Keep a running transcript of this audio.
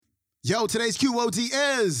Yo, today's QOD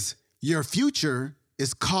is your future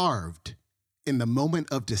is carved in the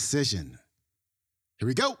moment of decision. Here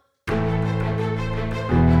we go.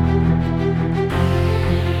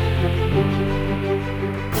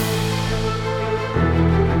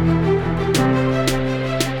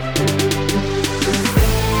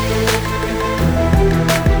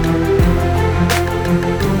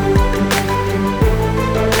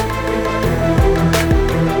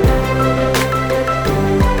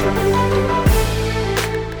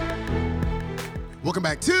 Welcome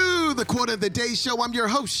back to the Quote of the Day Show. I'm your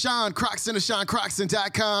host, Sean Croxton of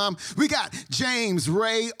SeanCroxton.com. We got James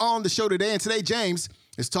Ray on the show today, and today James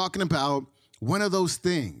is talking about one of those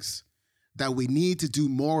things that we need to do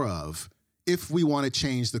more of if we want to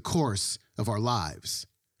change the course of our lives.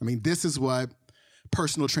 I mean, this is what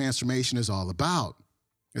personal transformation is all about.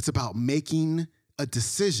 It's about making a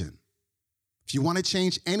decision. If you want to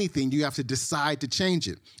change anything, you have to decide to change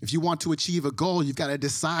it. If you want to achieve a goal, you've got to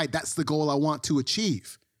decide that's the goal I want to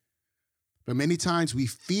achieve. But many times we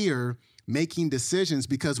fear making decisions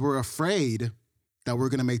because we're afraid that we're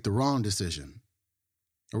going to make the wrong decision.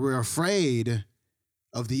 Or we're afraid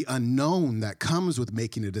of the unknown that comes with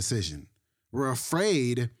making a decision. We're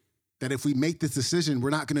afraid that if we make this decision, we're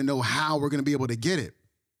not going to know how we're going to be able to get it.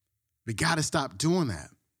 We got to stop doing that.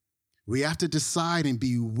 We have to decide and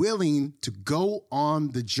be willing to go on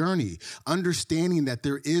the journey, understanding that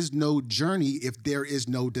there is no journey if there is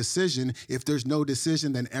no decision. If there's no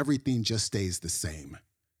decision, then everything just stays the same.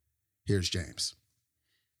 Here's James.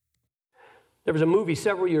 There was a movie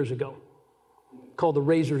several years ago called The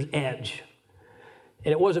Razor's Edge,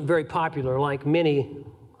 and it wasn't very popular, like many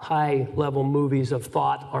high-level movies of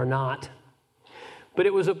thought are not. But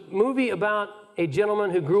it was a movie about a gentleman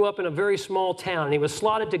who grew up in a very small town, and he was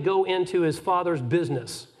slotted to go into his father's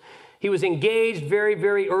business. He was engaged very,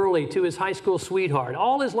 very early to his high school sweetheart.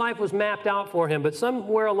 All his life was mapped out for him, but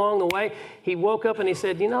somewhere along the way, he woke up and he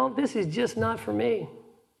said, this is just not for me.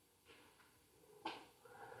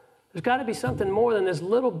 There's got to be something more than this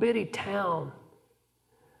little bitty town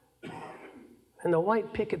and the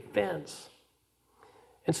white picket fence.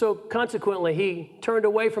 And so consequently, he turned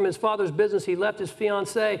away from his father's business. He left his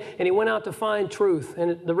fiancée, and he went out to find truth.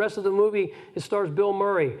 And the rest of the movie, it stars Bill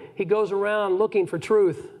Murray. He goes around looking for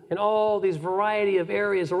truth in all these variety of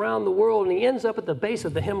areas around the world, and he ends up at the base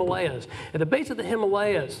of the Himalayas. At the base of the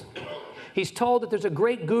Himalayas, he's told that there's a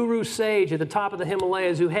great guru sage at the top of the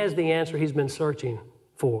Himalayas who has the answer he's been searching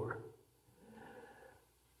for.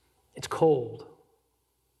 It's cold.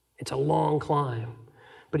 It's a long climb.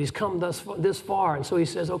 But he's come this far, and so he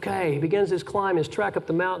says, okay, he begins his climb, his trek up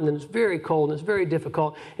the mountain, and it's very cold, and it's very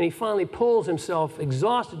difficult, and he finally pulls himself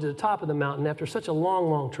exhausted to the top of the mountain after such a long,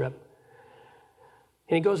 long trip.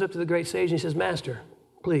 And he goes up to the great sage, and he says, Master,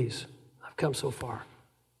 please, I've come so far.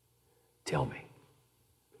 Tell me,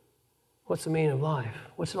 what's the meaning of life?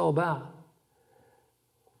 What's it all about?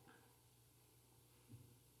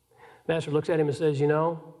 Master looks at him and says,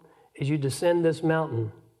 as you descend this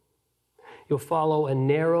mountain, you'll follow a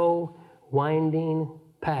narrow, winding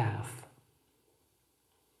path.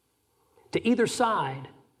 To either side,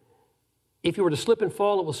 if you were to slip and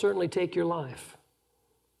fall, it will certainly take your life.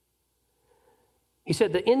 He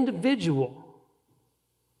said the individual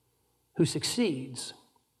who succeeds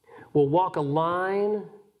will walk a line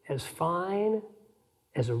as fine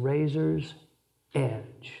as a razor's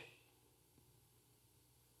edge.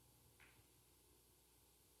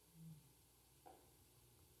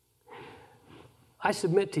 I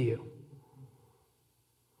submit to you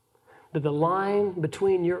that the line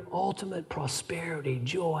between your ultimate prosperity,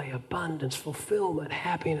 joy, abundance, fulfillment,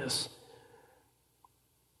 happiness,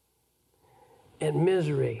 and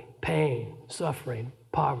misery, pain, suffering,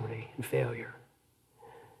 poverty, and failure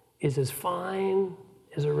is as fine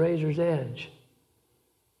as a razor's edge.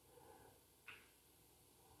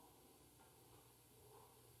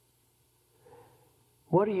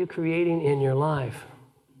 What are you creating in your life?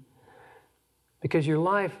 Because your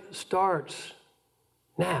life starts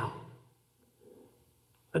now,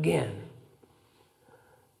 again.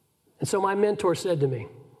 And so my mentor said to me,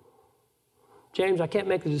 James, I can't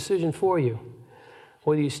make the decision for you.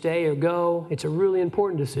 Whether you stay or go, it's a really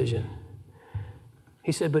important decision.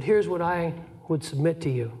 He said, but here's what I would submit to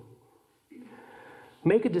you.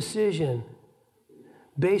 Make a decision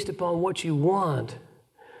based upon what you want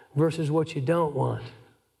versus what you don't want.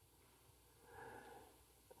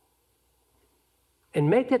 And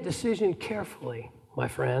make that decision carefully, my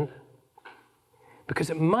friend, because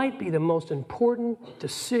it might be the most important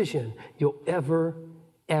decision you'll ever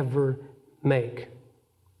make.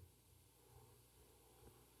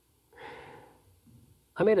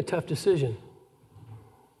 I made a tough decision.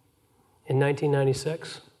 in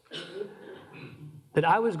 1996, that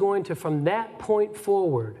I was going to, from that point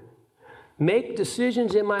forward, make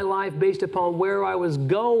decisions in my life based upon where I was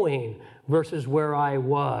going versus where I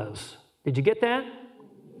was. Did you get that?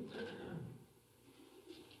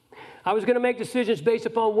 I was going to make decisions based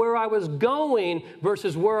upon where I was going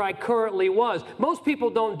versus where I currently was. Most people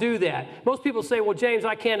don't do that. Most people say, well, James,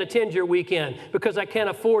 I can't attend your weekend because I can't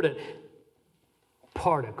afford it.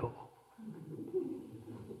 Particle.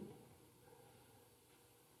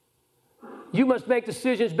 You must make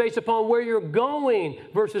decisions based upon where you're going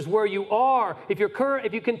versus where you are. If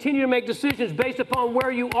you continue to make decisions based upon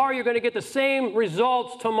where you are, you're going to get the same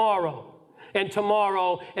results tomorrow, and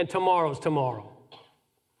tomorrow, and tomorrow's tomorrow.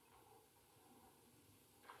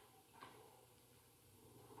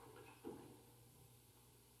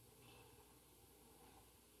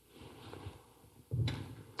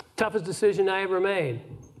 Toughest decision I ever made.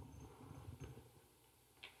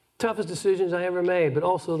 Toughest decisions I ever made, but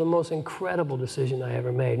also the most incredible decision I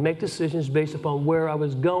ever made. Make decisions based upon where I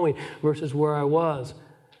was going versus where I was.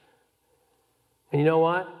 And you know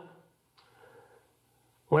what?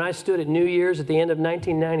 When I stood at New Year's at the end of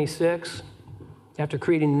 1996, after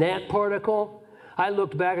creating that particle, I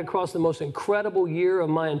looked back across the most incredible year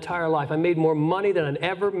of my entire life. I made more money than I'd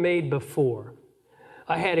ever made before.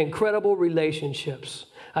 I had incredible relationships.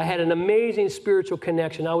 I had an amazing spiritual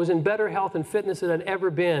connection. I was in better health and fitness than I'd ever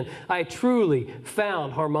been. I truly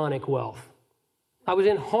found harmonic wealth. I was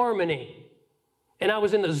in harmony, and I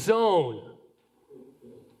was in the zone.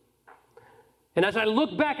 And as I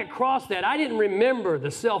look back across that, I didn't remember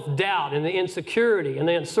the self-doubt and the insecurity and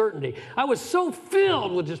the uncertainty. I was so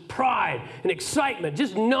filled with just pride and excitement,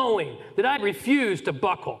 just knowing that I refused to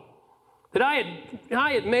buckle, that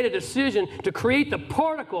I had made a decision to create the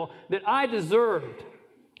particle that I deserved,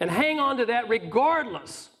 and hang on to that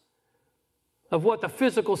regardless of what the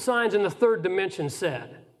physical signs in the third dimension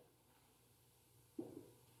said.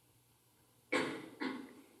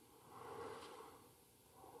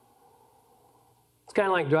 It's kind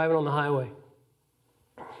of like driving on the highway.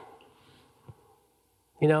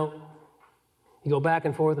 You know, you go back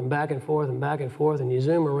and forth and back and forth and back and forth, and you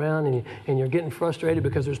zoom around, and you're getting frustrated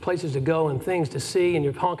because there's places to go and things to see, and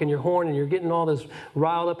you're honking your horn, and you're getting all this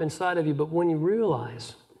riled up inside of you. But when you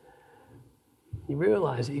realize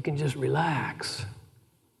that you can just relax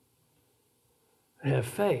and have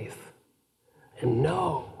faith and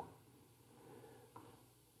know.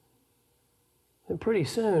 And pretty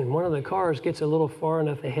soon, one of the cars gets a little far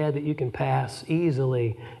enough ahead that you can pass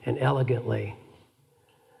easily and elegantly.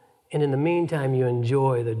 And in the meantime, you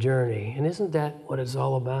enjoy the journey. And isn't that what it's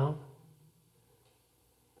all about?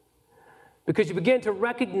 Because you begin to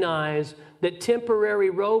recognize that temporary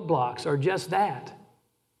roadblocks are just that.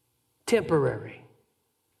 Temporary.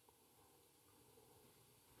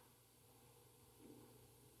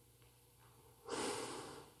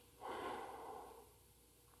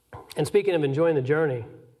 And speaking of enjoying the journey,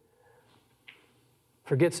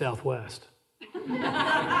 forget Southwest.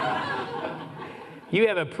 You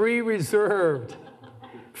have a pre-reserved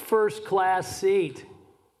first-class seat.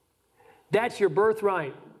 That's your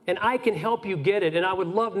birthright, and I can help you get it, and I would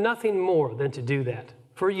love nothing more than to do that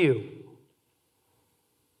for you.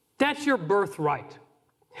 That's your birthright.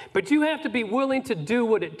 But you have to be willing to do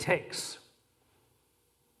what it takes.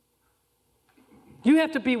 You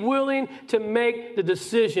have to be willing to make the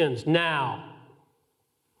decisions now.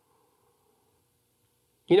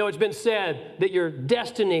 You know, it's been said that your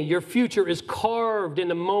destiny, your future is carved in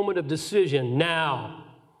the moment of decision now.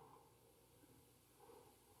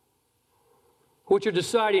 What you're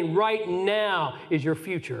deciding right now is your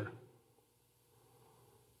future.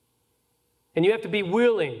 And you have to be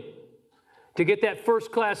willing to get that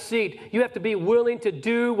first-class seat. You have to be willing to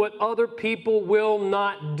do what other people will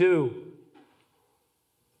not do.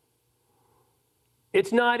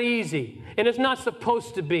 It's not easy, and it's not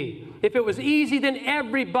supposed to be. If it was easy, then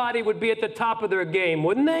everybody would be at the top of their game,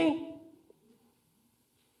 wouldn't they?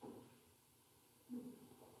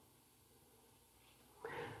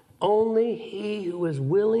 Only he who is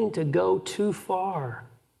willing to go too far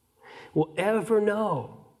will ever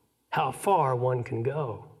know how far one can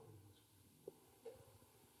go.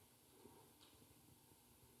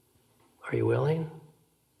 Are you willing?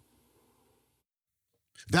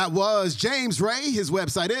 That was James Ray. His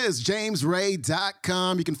website is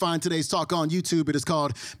jamesray.com. You can find today's talk on YouTube. It is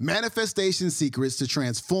called Manifestation Secrets to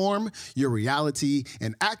Transform Your Reality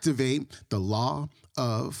and Activate the Law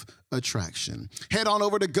of attraction. Head on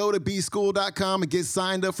over to gotobschool.com and get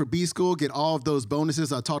signed up for B-School. Get all of those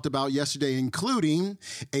bonuses I talked about yesterday, including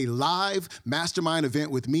a live mastermind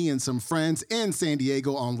event with me and some friends in San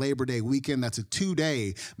Diego on Labor Day weekend. That's a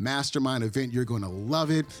 2-day mastermind event. You're going to love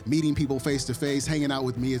it. Meeting people face to face, hanging out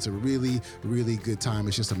with me. It's a really, really good time.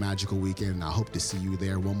 It's just a magical weekend, and I hope to see you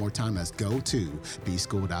there. One more time, let's go to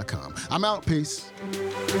bschool.com. I'm out. Peace.